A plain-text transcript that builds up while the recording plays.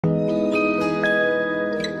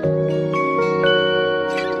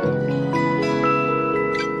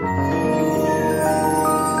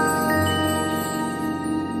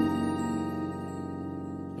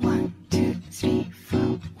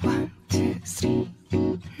За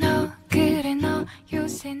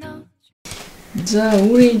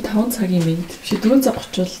өөрийн 5 цагийн мэд биш 4 цаг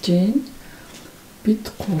очилж гин бид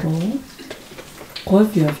 3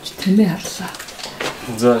 Gobi явж тэмээ харлаа.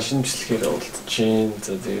 За шинжилгээр уулзж гин.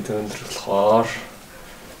 За тэгээд өндөр болохоор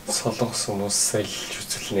солонгос хүмүүсээ илж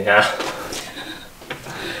үзүүлнэ яа.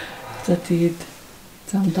 За тэгээд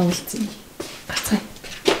замдаа уулзъя. Гацгай.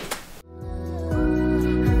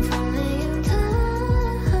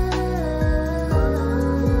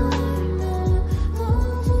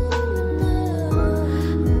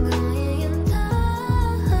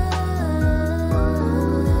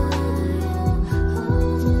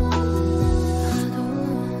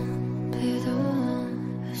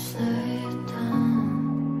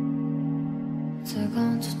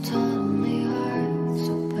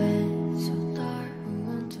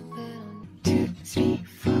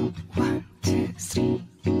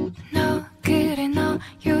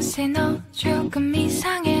 조금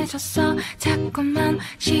이상해졌어. 자꾸만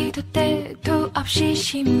시도 때도 없이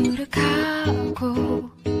시무룩하고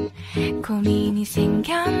고민이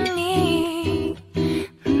생겼니.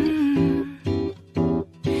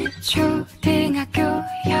 초등학교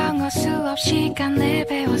영어 수업 시간에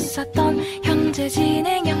배웠었던 현재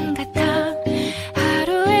진행형 같아.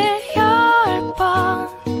 하루에 10번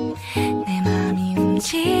내 맘이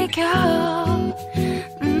움직여.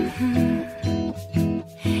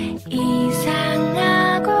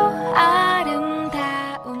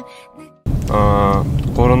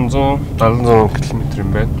 아름다운 376 km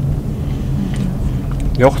юм байна.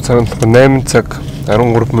 Явах цаг нь 8 цаг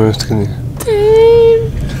 13 минут гэнэ.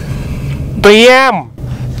 Бэм.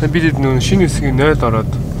 Бид нөө шинэ хэсгийн 0 ороод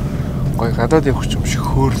гой гадаад явах юм шиг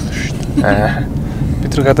хөөрлөө шүү дээ.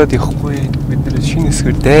 Бид нар гадаад явахгүй. Бид нар шинэ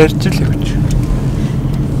хэсгээр дайрж л явж.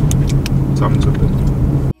 Зам зөв байна.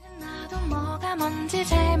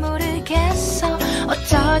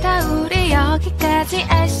 어쩌다 우리 여기까지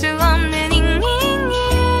알 수 없는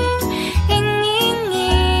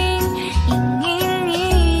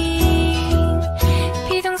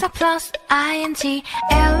비동사 플러스 ing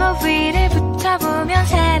LOV를 붙여보면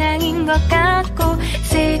사랑인 것 같고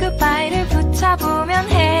say goodbye를 붙여보면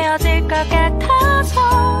헤어질 것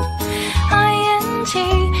같아서 ing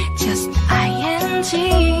just ing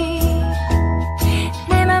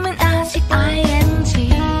내 맘은 아직 ing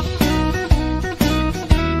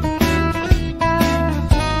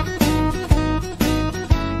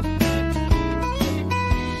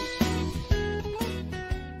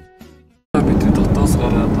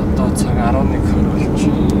Tsagaan 11 болж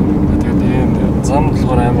байна. Тэгээд энэ зам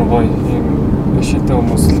болохоор амар гоё юм машинтай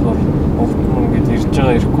хүмүүс болохоор угтман гээд ирж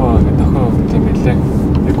байгаа ирэхгүй байгаа гэдэг дохио өгд юм билээ.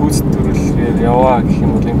 Яг гүйцэтгүүлэлгээр яваа гэх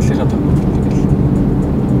юм бол энэ талаараа тохиолддог л.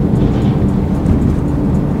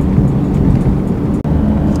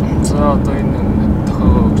 За одоо энэ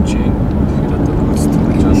дохио өгч юм. Тэгэхээр одоо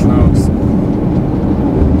гүйцэтгүүлж болно гэсэн.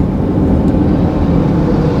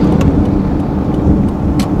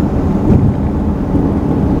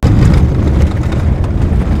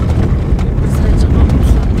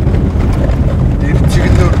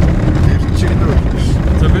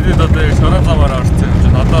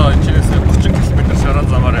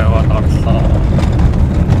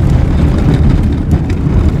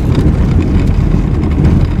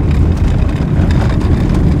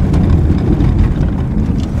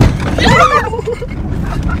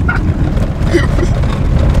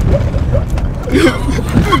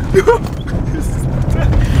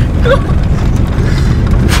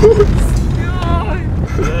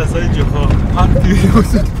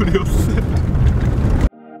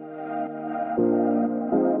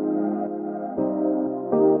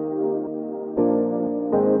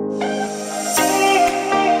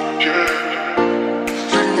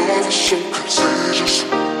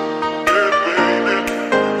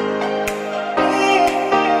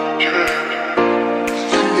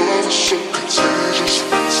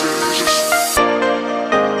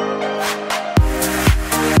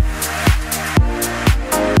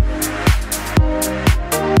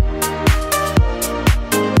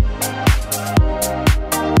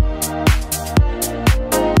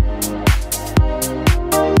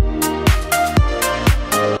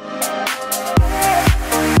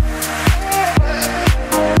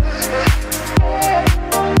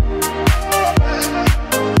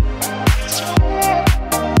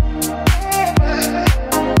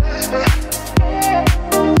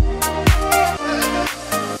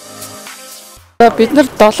 Бид нар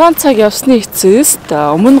 7 цаг явсны эцэст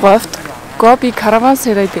өмнө говьт Gobi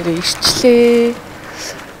каравансерай дээр ирчлээ.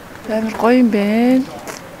 Амар гоё юм байна.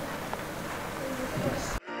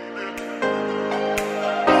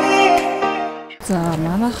 За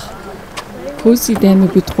манайх Cozy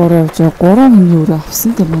даймыг бид 3 явж байгаа. 3 хүний өрөө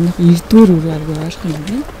авсан. Тэгээ манайх 9-р өрөө арга ойрхон юм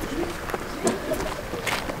байна.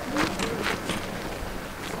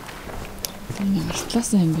 Энэ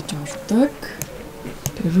артлаасаа ингэж ордог.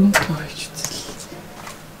 Тэгээ рум тоо хийж үзлээ.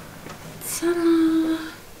 Цараа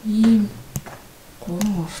ийм 3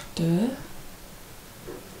 ортой.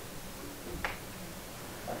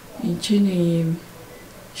 Энд чинь ийм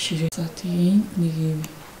ширээ. За тэгээ энд нэг ийм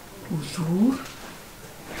үлгүүр.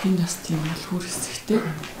 Энэ бас тийм үлгүүр хэсэгтэй.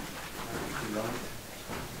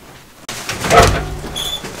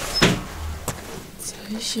 За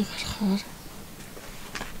ийшээ гарахаар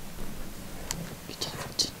би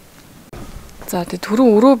чадчих. За тэгээ түрүү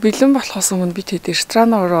өрөө бэлэн болохоос өмнө би тэгээд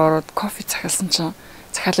ресторанаар ороод кофе захиалсан чинь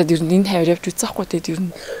захиалаад ер нь энэ хавар явж үзэхгүй тэгээд ер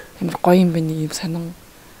нь амар гоё юм байна, ийм сонин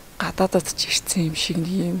гадаадад ч ирсэн юм шиг нэг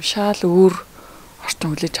юм шаал өөр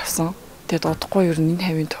орчин хүлээж авсан. Тэгээд удахгүй ер нь энэ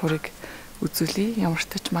хавийн туурыг үзүүлээ. Ямар ч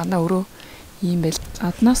тач манай өрөө ийм байл.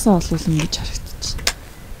 Аднаасаа олвол ингэж харагдчих.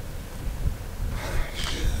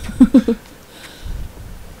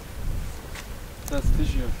 Das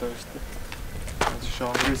ist ja vielleicht. Das ist schon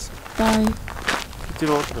alles. Bye. Die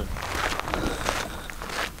rote.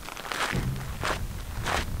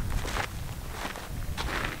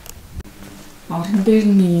 Орон дээр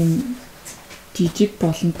нэм жижиг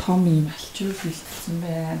болон том юм алчуур бэлдсэн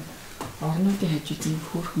байна. Орнуудын хажууд ийм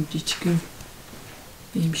хөөрхөн жижиг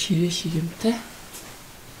ийм ширээ шиг юмтай.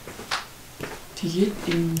 Тэгээд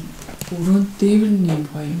ийм өрөөнд дээвэр нэм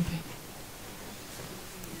гоё юм байна.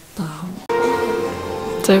 Таа.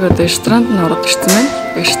 Зайгаа ресторанд нь ороод ирсэн байна.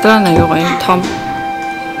 Ресторан аюугаа ийм том.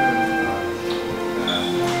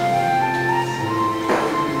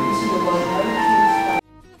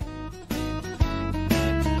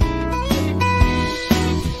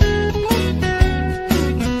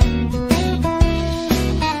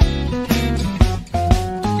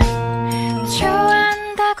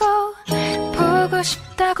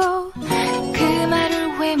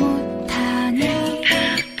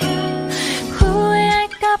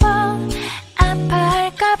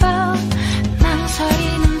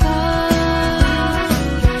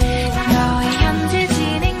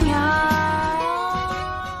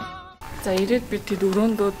 За ирээд би тэд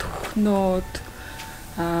өрөөндөө төхнөөд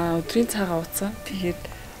өдрийн цагаа ууцсан. Тэгээд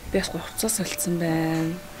би бас хувцас солилцсон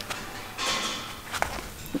байна.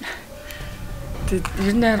 Тэгээд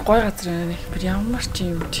ер нь гоё газар байна. Би ямар ч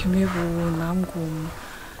юм чимээгүй, намгүй,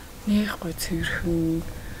 нэх гоё цэвэрхэн.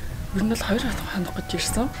 Ер нь бол 2 хоног гэж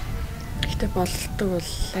ирсэн. Гэтэ болдог бол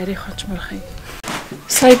арай хончморх юм.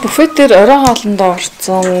 Сая буфет дээр орой хоолндоо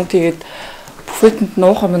орцсон. Тэгээд буфетэнд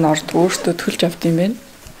нуух юм ордог. Өөртөө төлж авд юм байна.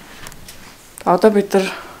 Одоо бид нар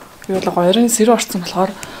юу л 2-ын сэрэ орсон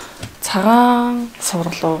болохоор цагаан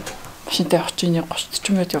сувралуу машинтай очиж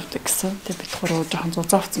 30-40 минут явдаг гэсэн. Тэгээ бид гурав жоохон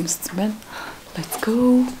зузаан авсан мэссэн байна. Let's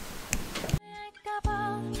go.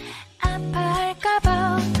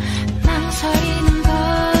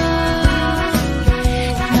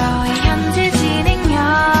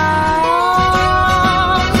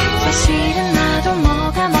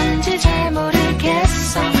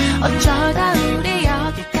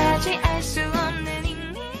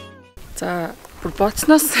 За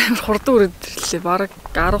боцноос хурдан үрээд ирлээ. Бараг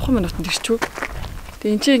 10 минутанд ирчихв.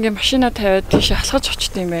 Тэгээ эн чинь ингээм машина тавиад тийш алхаж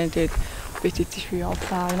очт юм байна. Тэгээд би тийш би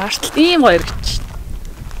явлаа. Нааш ийм гоё гэж.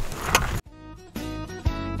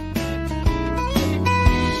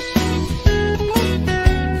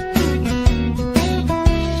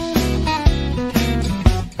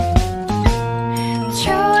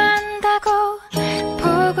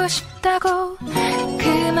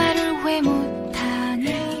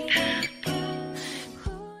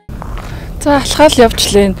 За алхаал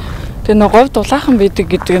явчлаа. Тэгээ нэг говь дулаахан байдаг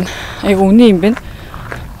гэдэг нь айгу үний юм байна.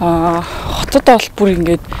 Хотод бол бүр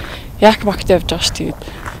ингээд яг багт явж байгаа ш. Тэгээд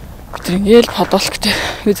бид ингээл подолктэй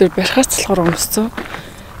үзэр барихаас цалхаар өмссөн.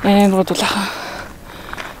 Амар дулаахан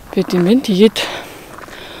байд юм байна. Тэгээд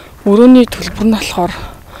өрөөний төлбөр нь болохоор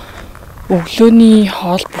өглөөний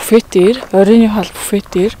хоол буфетээр, оройн хоол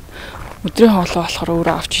буфетээр, өдрийн хоолоо болохоор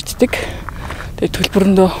өөрөө авч иддэг. Тэгээд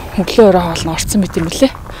төлбөрөндөө өглөө орой хоол нь орцсон мэт юм лээ.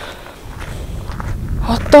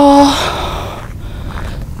 Одоо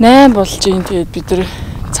 8 болж юм. Тэгээд бид нар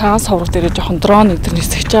цагаан сувраг дээр жоохон дрон өдр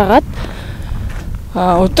нисгэж агаад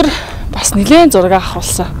өдөр бас нэлээд зураг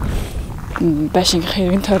авахулсан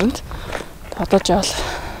байшингийн хэрхэн тойронд. Одоо жаал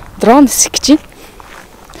дрон нисгэж гэж байна.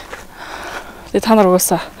 Тэгээд та нар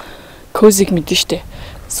угаасаа Cozy-г мэдэн штэ.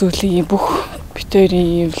 Сүүлийн бүх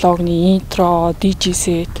битэрийн влогны интро, DJ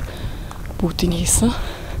set бүгдийг хийсэн.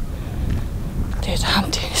 Тэгээд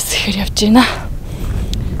хамт нисгэхээр явж байна.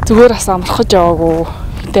 Зүгээр бас амархаж яваагүй.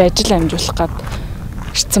 Хэдэ ажил амжуулах гад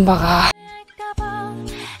ирсэн байгаа.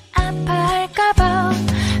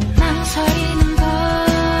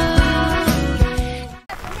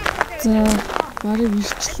 За, барыг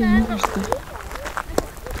ирчлээ юм байна.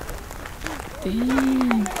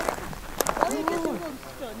 Дэм.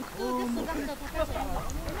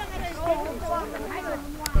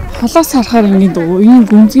 Холоос харахаар ингээд ийм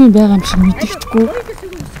гүнзгий байгаа юм шиг мэдэгдэхгүй.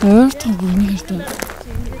 Ойртон бүрний хэрэг.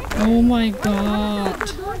 Oh my god.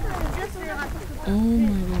 Oh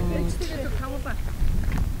my god.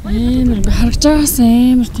 Амар харагч байгаас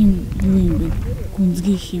амар тийм юу юм бэ?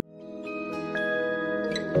 Гүнзгий их юм.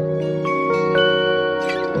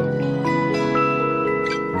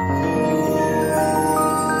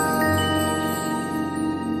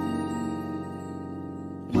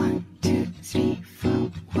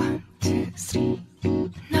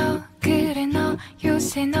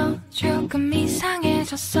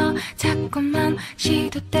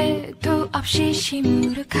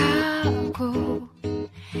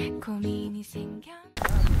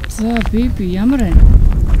 За беби ямар байна?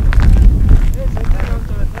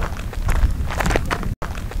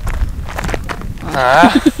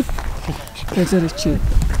 Тэзэрч.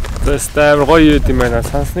 Тэст амар гоё юм байна.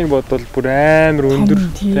 Сансныг бодвол бүр амар өндөр,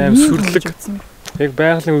 амар сүрлэг. Яг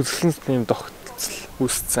байгалийн үзэсгэлэнс тийм тогтцол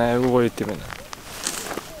үүссэн айгүй гоё юм байна.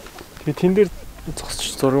 Тэгээ тэн дээр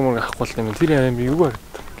зогсч зураг мөр авахгүй л юм. Тэр амар юу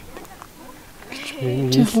харагдав.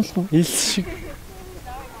 Илс шиг.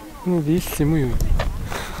 Энэ илс юм уу?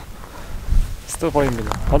 Стop гоё юм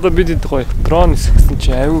байна. Одоо бид эд гоё дрон хэсгсэн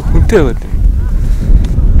чи айгүй хүнтэй байгаад байна.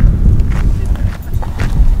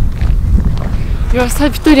 Яа сая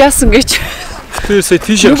битүүр яасан гэж. Битүүр сая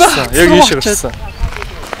тийш явсан. Яг ийш явсан.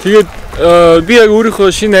 Тэгээд би яг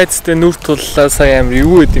өөрийнхөө шинэ айцтай нүрт туллаа сая амар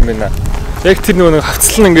юу гэд юм байна. Яг тэр нөгөө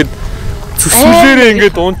хавцлан ингээд цөсвөлөөрөө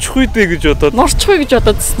ингээд унчих үү дээ гэж бодоод. Норчих үү гэж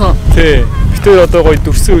бодоодсэн уу? Тий. Битүүр одоо гоё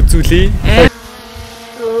дүрсэн үзүүлье.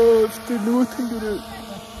 Битүүр нөгөөтгөн дөрөв.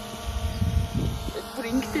 Бүр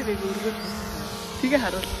ингэтэй байг өргөө. Тэгээ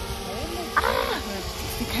харуул.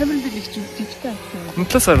 Камерын дээр нэг ч үгтэй авсан.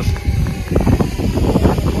 Унтлаас харуул.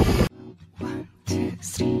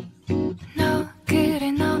 너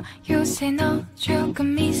그래 너 요새 너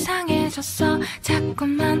조금 이상해졌어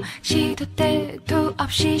자꾸만 시도 때도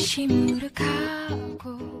없이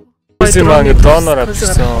시무룩하고 Симагийн донор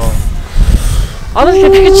авчихсан. Одоо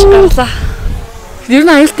их пакэж гарлаа. Ер нь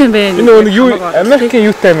аюултай юм байна. Энэ нэг юу Америкийн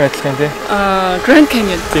юутай юм адилхан тий? Grand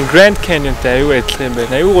Canyon. Тийм Grand Canyonтай аюу адилхан юм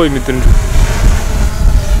байна. Аюу гоё мэдрэмж.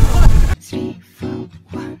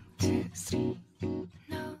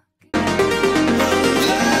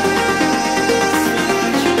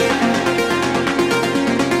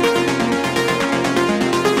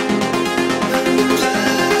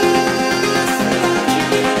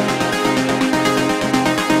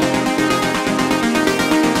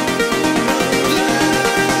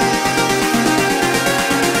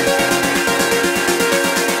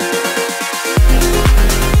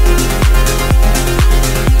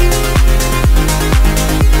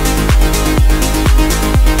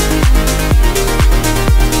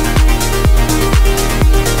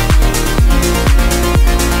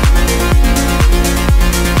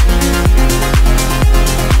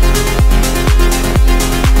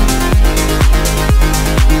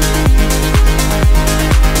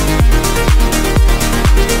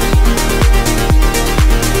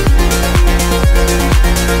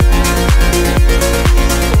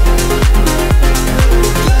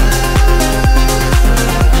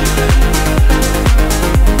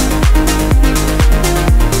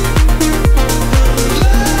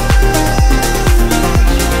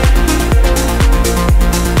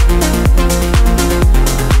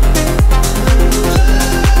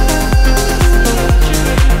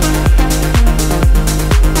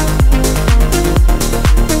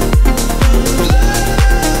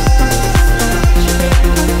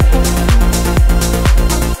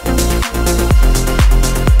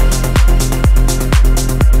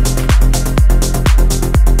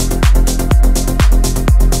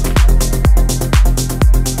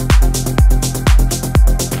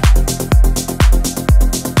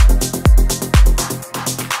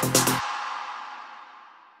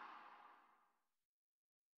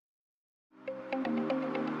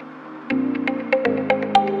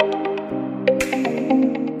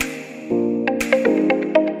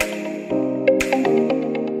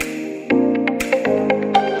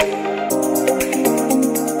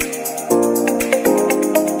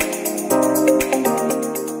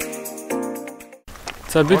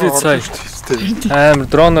 За бид сая амар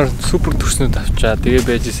дроноор супер төрснүүд авчаа. Тэгээ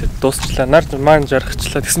байжсаа дуусчлаа. Нар маань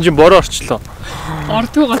жаргачлаа. Тэгсэн чинь бороо орчлоо.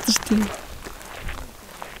 Ордгүй газар тийм.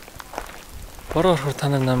 Бороо орохоор та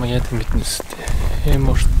нар намайг яадаг мэднэ үстэй.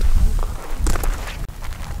 Ийм урт.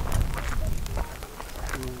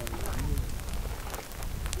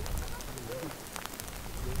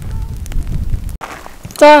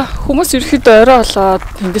 Хүмүүс ерөөхдөө орой болоод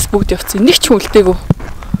тэндээс бүгд явцсан. Нэг ч үлдээгүй.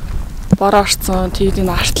 Бороо орцсон. Тэгээд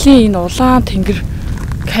энэ артлын энэ улаан тэнгэр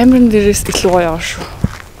камерын дээрээс илүү гоё яваа шүү.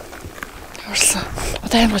 Яварсан.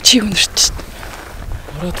 Одоо амар чиг өнөрч шүү.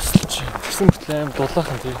 Орой тусалж. Тэгсэн мэтлээ аим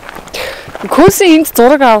дулаахан тий. Кози энд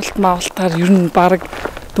зураг авалтаар ер нь баг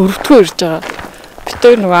 4-р ирж байгаа. Бид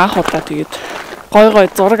хоёр нөгөө анх удаа тэгээд гой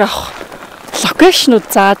зураг авах локейшнууд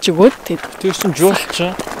зааж өгөөд тэр чинь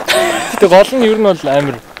жуулч. Гэтэ гол нь ер нь бол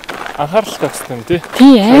амар анхааралтай гэсэн юм тий.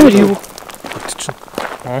 Тий амар юу. Бүтчин.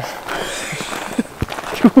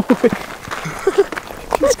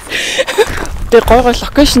 Тэгээ гой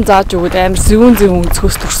локейшн зааж өгөөд амар зүүн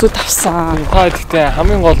өнцгөөс төрсөд авсан. Гэхдээ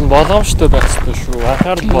хамгийн гол нь болгоомжтой байх хэрэгтэй шүү.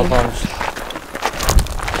 Анхаарал болгоомж.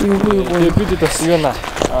 Юу бид бас юуна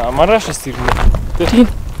маргаашаас ирнэ. Тийм.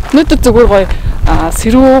 Өнөөдөр зүгээр гоё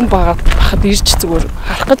сэрүүн бахад ирж зүгээр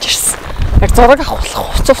харах гэж ирсэн. Яг зураг авах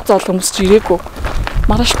хуцаа ол хүмүүс ч ирээгүй.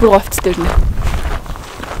 Маргааш бүр говьц дээр нэ.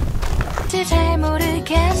 잘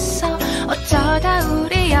모르겠어 어쩌다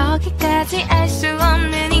우리 여기까지 알 수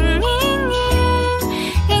없는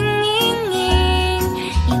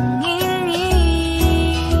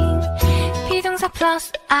비동사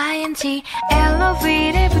플러스 ing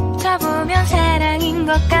LOV를 붙여보면 사랑인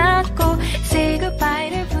것 같고 say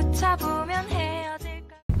goodbye를 붙여보면 헤어질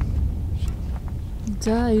것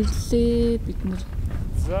За ирлээ бид нар.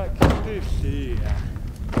 За гэрлээ.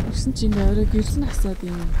 Ирсэн чинь орой гэрэл насаад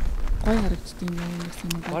юм гой харагддаг юм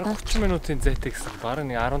уу Бараг 30 минутын зайтай гэсэн. Бараг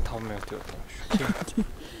нэг 15 минут явдаг юм шүү.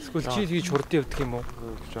 Эсвэл чи хийж хурдан явдаг юм уу?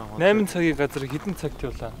 8 цагийн газар хэдэн цагт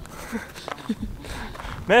явлаа?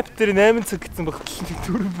 Map дээр 8 цаг гэсэн багтал нэг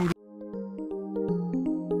төрөв бүр.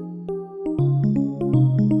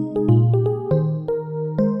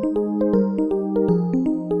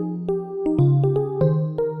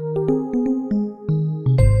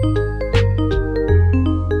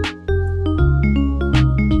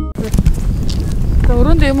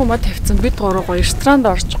 Өрөөнд юм уу тавьсан бид гурав гоё ресторанд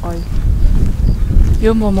орж гоё.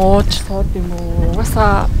 Юм ууж сууд юм уу.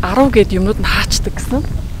 Угаасаа 10 гээд юмнууд нь хаачдаг гэсэн.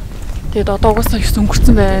 Тэгээд одоо угаасаа 9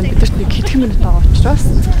 өнгөрцөн байна. Бидэрт нэг хэдхэн минут байгаа учраас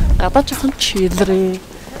гадаа жоохон чилрээ.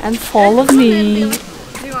 And follow me.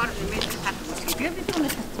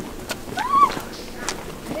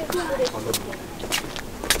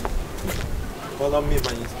 Follow me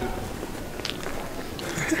my Instagram.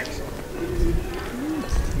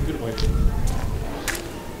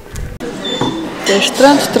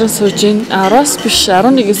 Ресторан дотор сууж ин 10-аас биш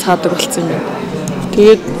 11-ээс хаадаг болсон юм.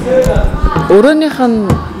 Тэгээд өрөөнийх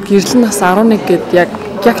нь гэрэл нас 11 гээд яг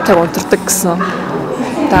таг унтардаг гэсэн.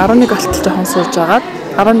 Тэгээд 11 болтол жоохон сууж агаад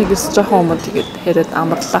 11-ээс жоохон өмнө тэгээд хэрэг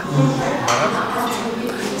амарлаа.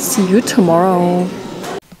 See you tomorrow.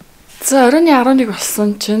 За оройн 11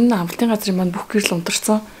 болсон чинь амралтын газрын маань бүх гэрэл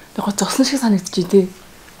унтарсан. Тэгээд зогсон шиг санагдчих дээ.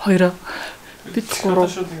 Хоёроо. Бид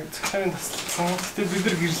гурав шууд ингэ цагаан таслсан. Гэтэ бид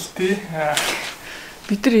нар гэрэлтэй.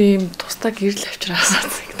 Бид нар ийм тусдаа гэрэл авчраасаа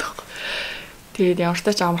гэдэг. Тэгээд ямар ч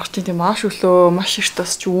тач амрах чинь тийм маш өглөө маш их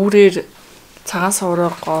тас ч үүрээр цагаан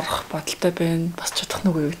сувраар горох бодолтой байна. Бас чадах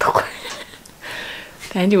нүг гэдэг байхгүй.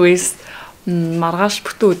 Anyways маргааш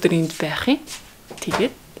бүтэн өдөр энд байх юм.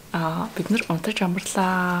 Тэгээд бид нар унтаж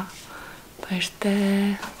амарлаа.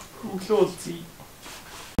 Баяртай. Өглөө уулзъя.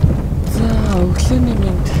 За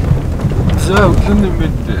өглөөний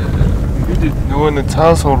мэнд. Бид нөгөө нэг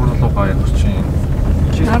цаан суур руу гаяах чинь.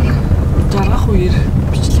 Нар жаргах үеэр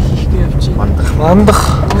бичлэг хийхгээ явж байна. Мандах.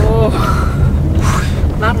 Оо.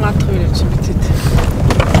 Нар мандах үеэр явж битэд.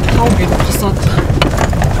 Тав гээд босоод.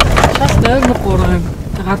 Шал 8:03 юм.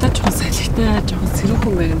 Тэг гадаа жоохон салхитай, жоохон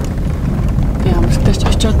сэрүүхэн байна. Би амартай ч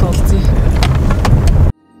очиод уулзъя.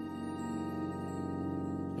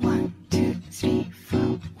 1, 2, 3,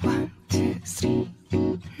 4 1, 2, 3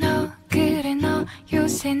 너 그래 너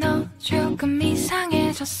요새 너 조금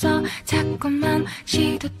이상해졌어 자꾸만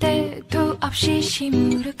시도 때도 없이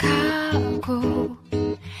시무룩하고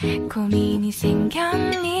고민이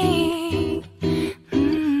생겼니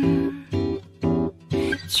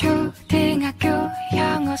초등학교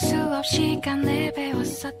영어 수업 시간에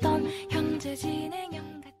배웠었던 현재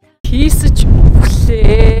진행형 같아 Хийсэж өглөө.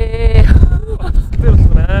 Тэр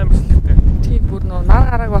бол аимшигтэй. Тийм бүр нөө нар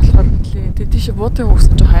гарааг болохоор гэлээ. Тэ тийш буудын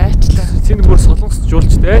хөөсөн жоо хайчлаа. Синий бүр солонгос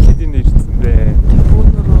жуулчд айл хэдийн ирсэн бэ?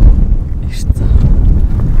 Бүүнөрөө ирсэн.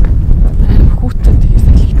 Хүүтэн тийм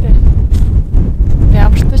салхитай.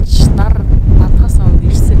 Ямар ч тач нар мандахаас өмнө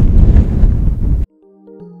ирсэн.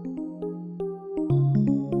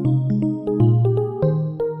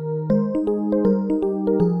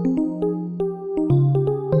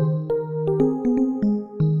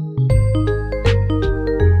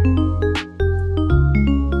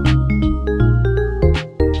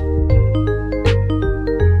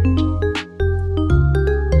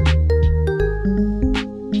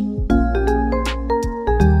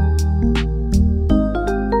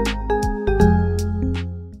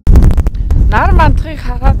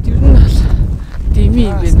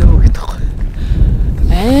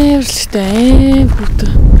 хүрдэ.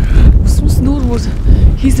 Усмус нүүр бүр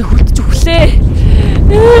хийсэ хөлтөж өглөө.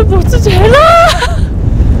 Буцаж хараа.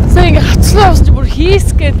 Сая ингээ хацлаа авч бүр хийс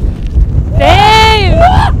гээд. Дэм.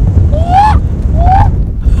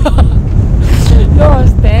 Яа,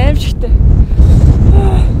 дэвшигтэй.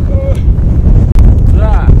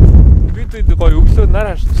 За. Бид гоё өглөө нар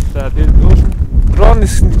харчихлаа. Тэгээд өөр дрон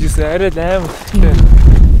нисгэн гэж юусэн арай аим хөтэй.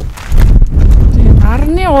 Тэгээд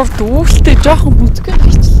нарны урд өвөлтөй жоохон бүзгэн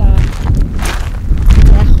хийчлаа.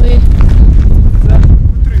 Яах вэ? За.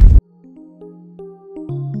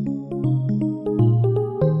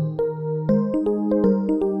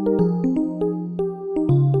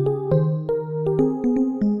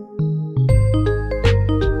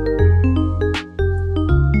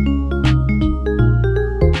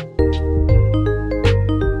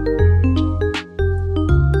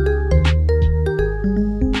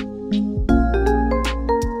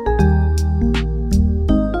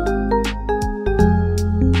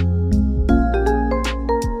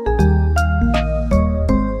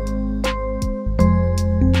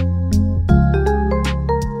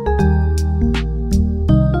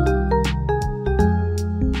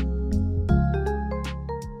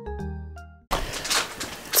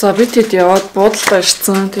 За би тэд яваад буудалд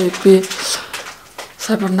ирсэн. Тэгээд би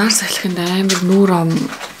сая бүр нар салхинд амар нүүр ам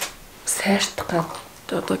сайртах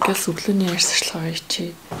гад одоо гэс өглөөний ярьсчлага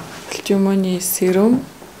хийчи. Ультимоны серум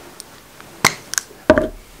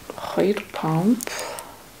 2 памп.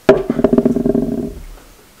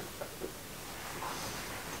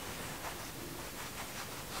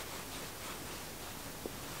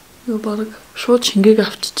 Юу баг шууд шингээг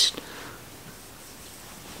авчиж.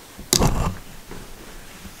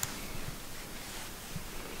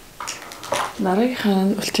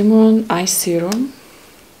 Дараагийн Ultimon Eye Serum.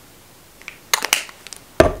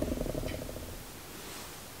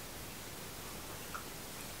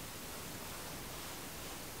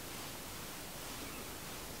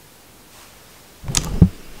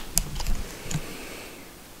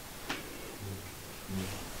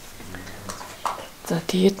 За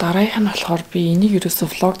тэгээд дараагийнх нь болохоор би энийг ерөөсөө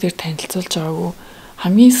влог дээр танилцуулж байгаагүй.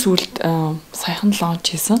 Хамгийн сүүлд саяхан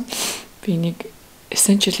лонч хийсэн. Би энийг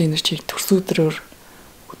Essential Energy-г төрсөдрөөр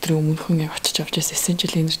өдрийн өмнөхөн яг очиж авч байсан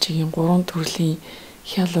Essential Energy-гийн 3 төрлийн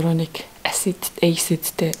Hyaluronic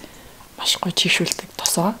Acid-тэй маш гоё чийшүүлдэг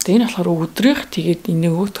тосоо. Тэгээ энэ болохоор өдрийнх тэгээд энэ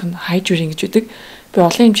нөгөөх нь Hydrating гэж үүдэг. Би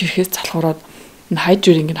олон юм чирхээс залхуураад энэ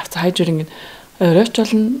Hydrating-ийг авсан. Hydrating-ийг оройч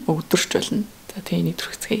болно, өдөрч болно. За тэгээ энийг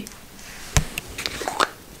төрөхцгээе.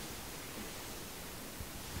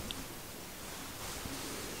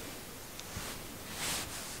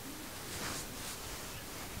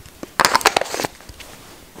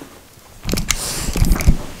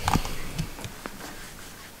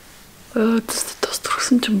 Тос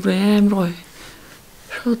төрсөн ч юм амар гоё.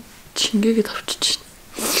 Шууд шингээгээд авчиж байна.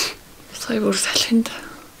 Сая бүр салхинд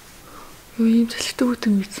юу юм салхитай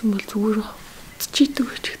үтэн мэдсэн бол зүгээр чийдэг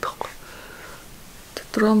байж гэдэг байхгүй.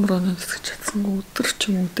 Дрон нисгэж чадсангүй өдөр ч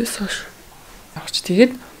юм өдөөс хойш. Авч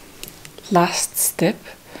тэгээд last step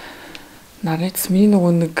нарны цэсний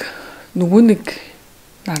нөгөө нэг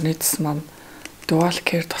нарны цэс маань dual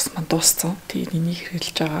care тос маань дууссан. Тэгээд энийг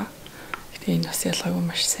хэрэглэж байгаа. Тэгээд энэ бас ялгаагүй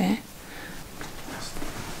маш сайн.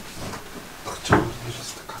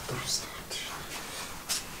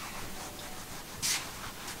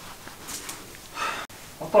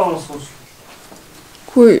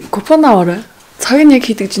 Хөөе, купон аваарай. Цаг нь яг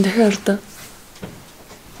хийдэг чинь дахиад ордоо.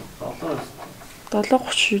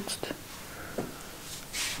 7:30 шүү дээ.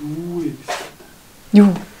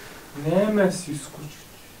 Юу? 8-аас 9 гуч.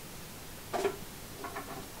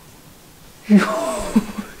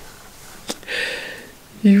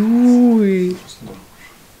 Юу?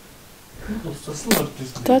 Цасан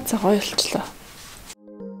ордсон. За цагаа ялчлаа.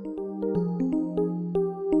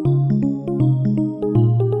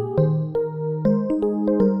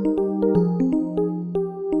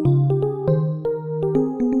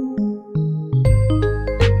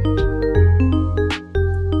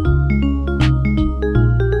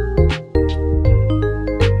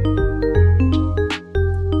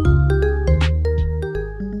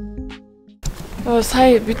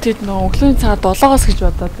 Сая бид хэд нөө өглөөний цаг 7-оос гэж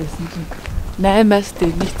бодоод байсан чинь 8-аас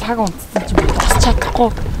дээр нэг цаг унтсан чинь босч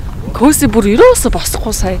чадахгүй. Кози бүр ерөөсө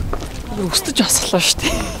босохгүй сая. Өстөж босглоо шүү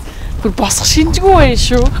дээ. Бүр босох шинжгүй байх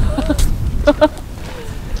шүү.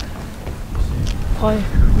 Хой,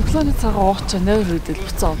 өглөөний цаг ууч нээр хөдөл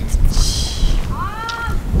буцаа унтчих.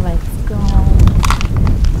 Let's go.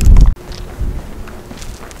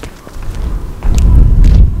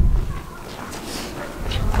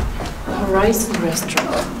 Horizon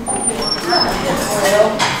Restaurant.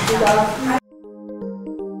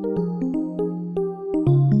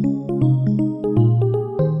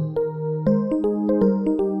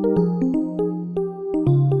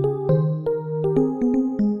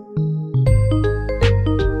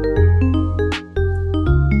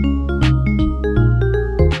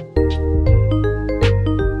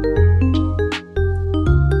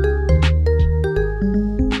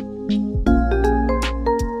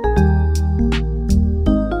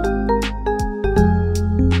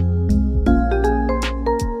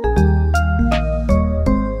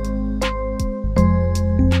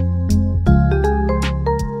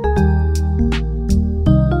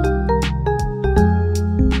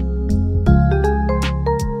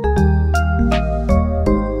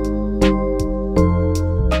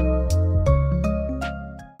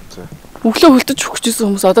 Өглөө хөлдөж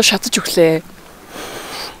өгчээсэн хүмүүс одоо шатаж өглөө.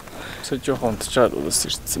 Жоохон унтчаад өөс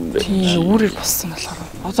ирсэн бэ. Тийм үүрээр боссон болохоор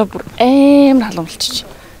одоо бүр амар халамжлж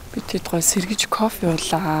би тэд гой сэргэж кофе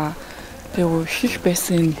уулаа. Тэгээ их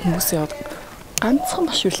байсан хүмүүсээ ганцхан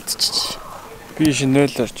маш үлдчихэж. Би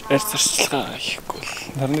шинэлэрч арьс арчилгаа хийхгүй л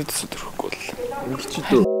нарны төсөд төрөхгүй л.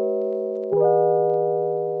 Үлчидөө.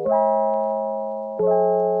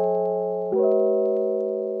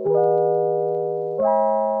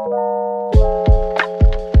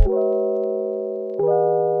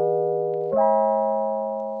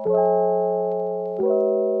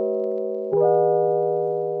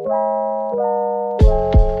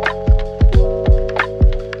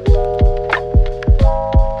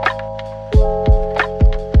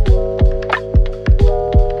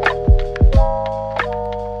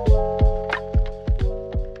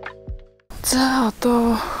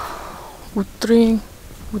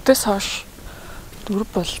 Өдөөс хойш 4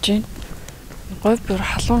 болж байна. Говь бүр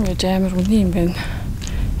халуун гэж амар үний юм байна.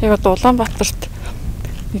 Яг одоо Улаанбаатарт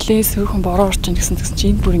нэлээд сөрхөн бороо орж ийн гэсэн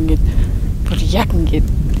чинь энэ бүр ингээд бүр яг ингээд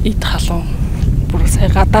эд халуун бүр сая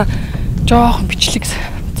гадаа жоохон бичлэг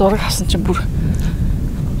зураг авсан чинь бүр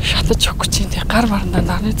шатаж өгөх гэж тийм гар марандаа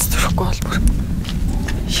нарны зүрхгүй бол бүр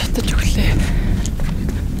шатаж өглөө.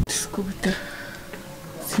 Тэсгүй гэдэг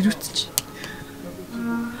сэрүүцч.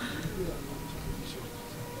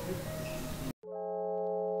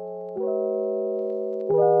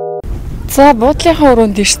 За буудлынхаа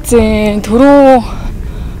өрөөнд ирсэн. Түрүү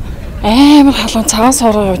амар халуун цагаан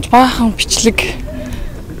суурга явж баахан бичлэг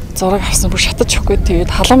зураг авсан бүр шатаж өгөхгүй. Тэгээд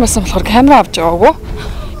халуун байсан болохоор камера авч яваагүй.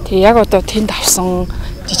 Тэгээ яг одоо тэнд авсан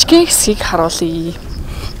жижигхэн хэсгийг харуулъя.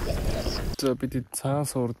 За бид цагаан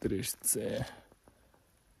суур дээр ирсэн.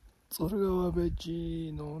 Зураг аваа байж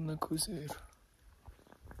нууна көсөр.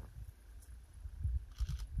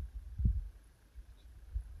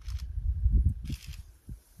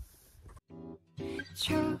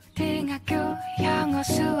 초등학교 영어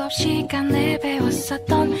수업 시간에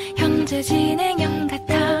배웠었던 현재 진행형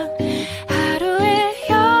같아 하루에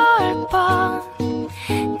 10번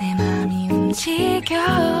내 맘이 움직여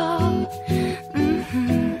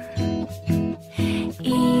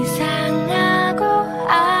이상하고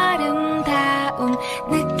아름다운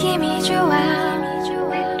느낌이 좋아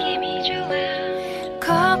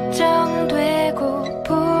걱정되고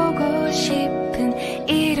보고 싶은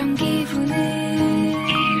이런 기분을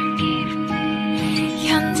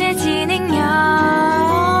현재 진행형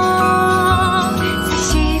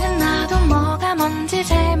사실은 나도 뭐가 뭔지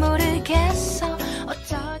잘 모르겠어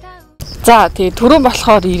어쩌다 За тэгээ түрүүн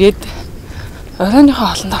болохоор ирээд оройныхоо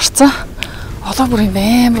холонд орцсон. Одоо бүр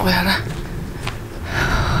амар гоё хараа.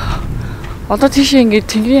 Одоо тийшээ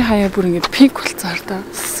ингээд тэнгэрийн хаяа бүр ингээд пинк болцоор та.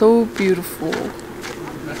 So beautiful.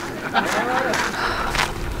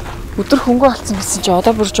 Өдөр хөнгөө болсон гэсэн чи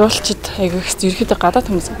одоо бүр жуулчид айгүйх ерөөхдөө гадаад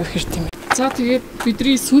хүмүүс айгүйх хэрэг тийм. За тэгээд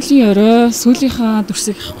бидний сүүлийн орой сүүлийнхаа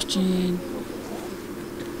дүрсийг авах гэж байна.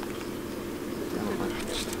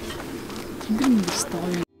 Тэнгэр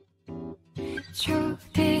мөрөстэй.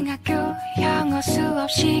 초등학교 영어 수업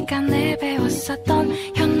시간에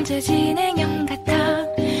배웠었던 현재 진행형 같아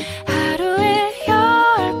하루에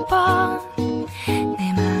 10번 내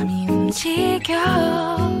맘이 움직여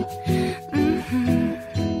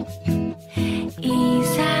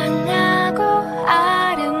이상하고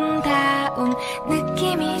아름다운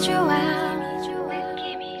느낌이 좋아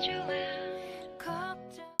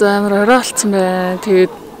За амар орой болсон байна. Тэгээд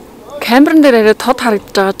камеран дээр арай тод харагдаж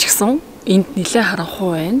байгаа ч гэсэн энд нэлээ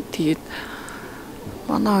харанхуй байна. Тэгээд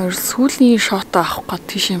манай хоёр сүүлийн шот авах гээд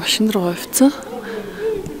тийшээ машин руу явцсан.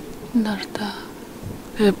 Нарта.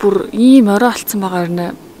 Тэгээд бүр ийм орой болсон байгаа нэ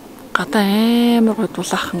гадаа амар гой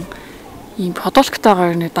дулаахан ийм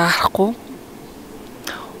подолктойгоор нэ даарахгүй.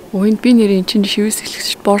 Өөнд би нэрийн чинь шивээс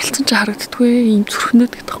хэлчихэж борлцсон ч харагддаггүй ийм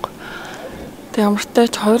зүрхнээд гэдэг. Тэг ямартай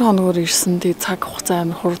ч 2 хоногор ирсэн. Тэг цаг хугацаа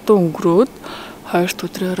амар хурдан өнгөрөөд 2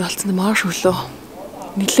 өдрөөр олцсон маш өглөө.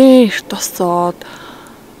 Нилээ эрт босцоод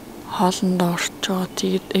хоолндоо орчоод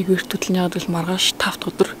тэгээд айгүй эрт хөдлөн яваад бол маргааш 5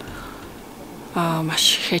 өдөр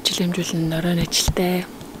маш их ажил хэмжүүлэн оройн ажилтай.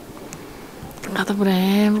 Гадаа бүр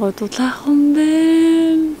амар дулаахан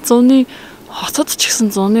байна. Зуны хоцод ч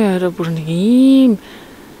гэсэн зуны орой бүр нэг ийм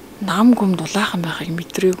нам гүм дулаахан байгааг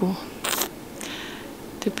мэдрээгүй.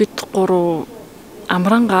 Тэг бид 3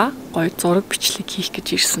 амранга гоё зураг бичлэг хийх гэж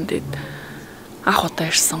ирсэн. Тэгээд ах удаа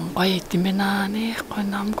ирсэн. Гоё идэм байна. Нэх гоё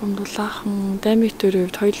нам гүм дулаахан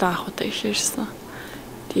дamidanny.g хоёулаа ах удаа ирсэн.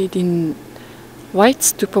 Тэгээд энэ White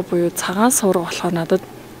Stupa буюу цагаан суурга болохоор надад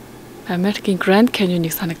Америкийн Grand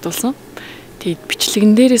Canyon-ыг санагдуулсан. Тэгээд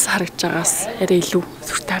бичлэгэн дээрээс харагдж байгаас арай илүү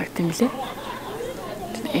сүртэй харагдсан юм лээ.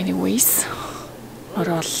 anyways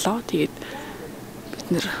ороллоо. Тэгээд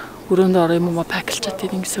бид нэр өрөөнд ороо юм уу пакэлчаад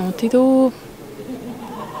тийм гэсэн юм тийдөө.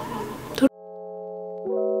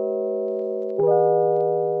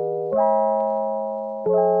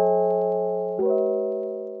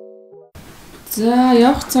 За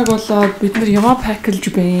явах цаг болоод бид нар ямаа пакэлж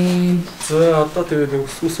байна. За одоо тэгээд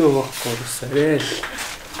өсвөсөө байхгүй бас арай л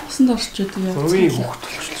усанд орчод яа. Өвий хөхт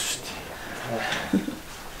болчихлоо шүү дээ.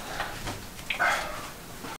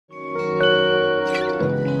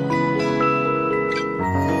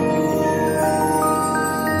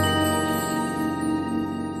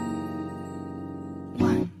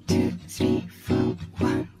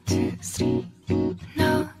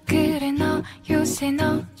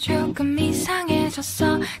 너 조금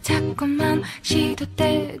이상해졌어. 자꾸만 시도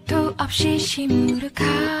때도 없이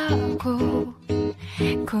시무룩하고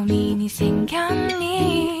고민이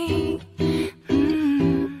생겼니.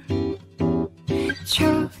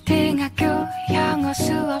 초등학교 영어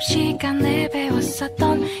수업 시간에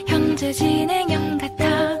배웠었던 현재 진행형 같아.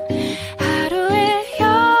 하루에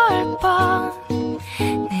 10번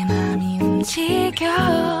내 맘이 움직여.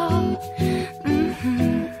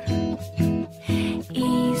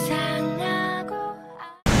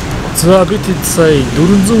 За бид сая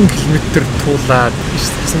 400 км туулаад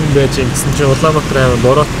ирсэн байж гэсэн чинь Улаанбаатар аймаг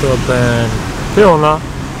бороотой байна. Би унаа.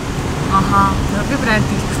 Аха. Би брэнд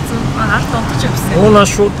хэлсэн. Ард унтаж явсан. Унаа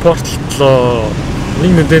шууд портлоо.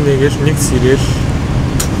 Нэг нүдэнийгэл нэг сэрэл.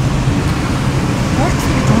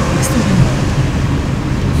 Портлыг унах гэсэн юм.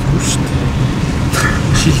 Үштэй.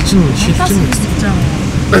 Шилжин гэсэн юм.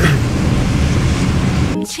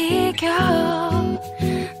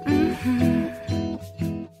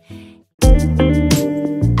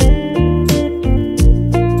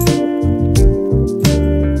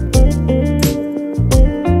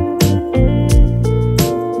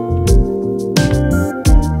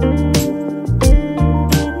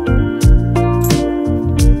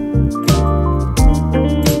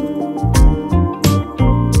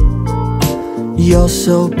 You're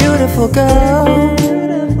so beautiful girl.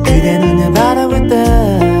 그대 눈을 바라볼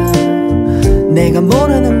때 내가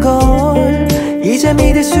모르는 걸 이제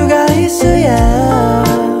믿을 수가 있어야.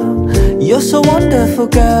 You're so wonderful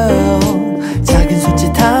girl. 작은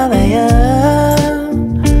손짓 하나야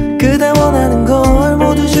그대 원하는 걸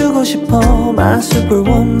모두 주고 싶어. My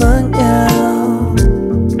superwoman yeah.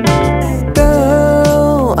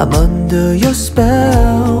 Girl I'm under your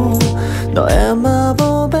spell. 너의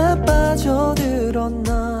마법에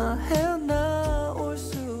빠져들었나 헤어나올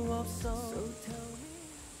수 없어.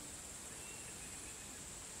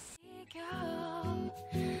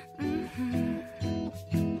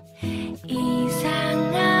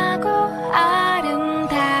 이상하고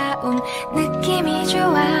아름다운 느낌이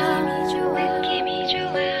좋아.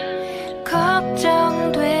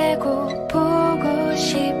 걱정되고 보고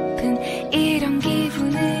싶은 이런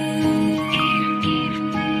기분은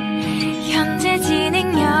현재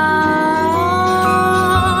진행형.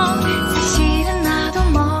 사실은 나도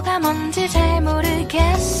뭐가 뭔지 잘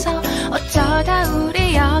모르겠어. 어쩌다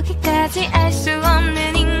우리 여기까지 알 수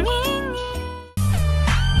없는 잉잉.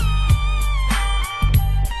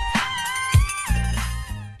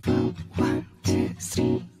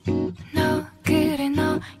 너 그래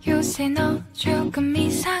너 요새 너 조금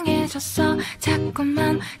이상해졌어.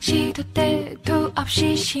 자꾸만 시도 때도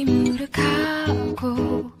없이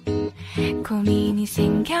시무룩하고 고민이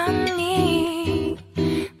생겼니.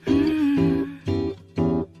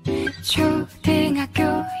 초등학교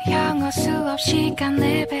영어 수업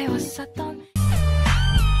시간에 배웠었던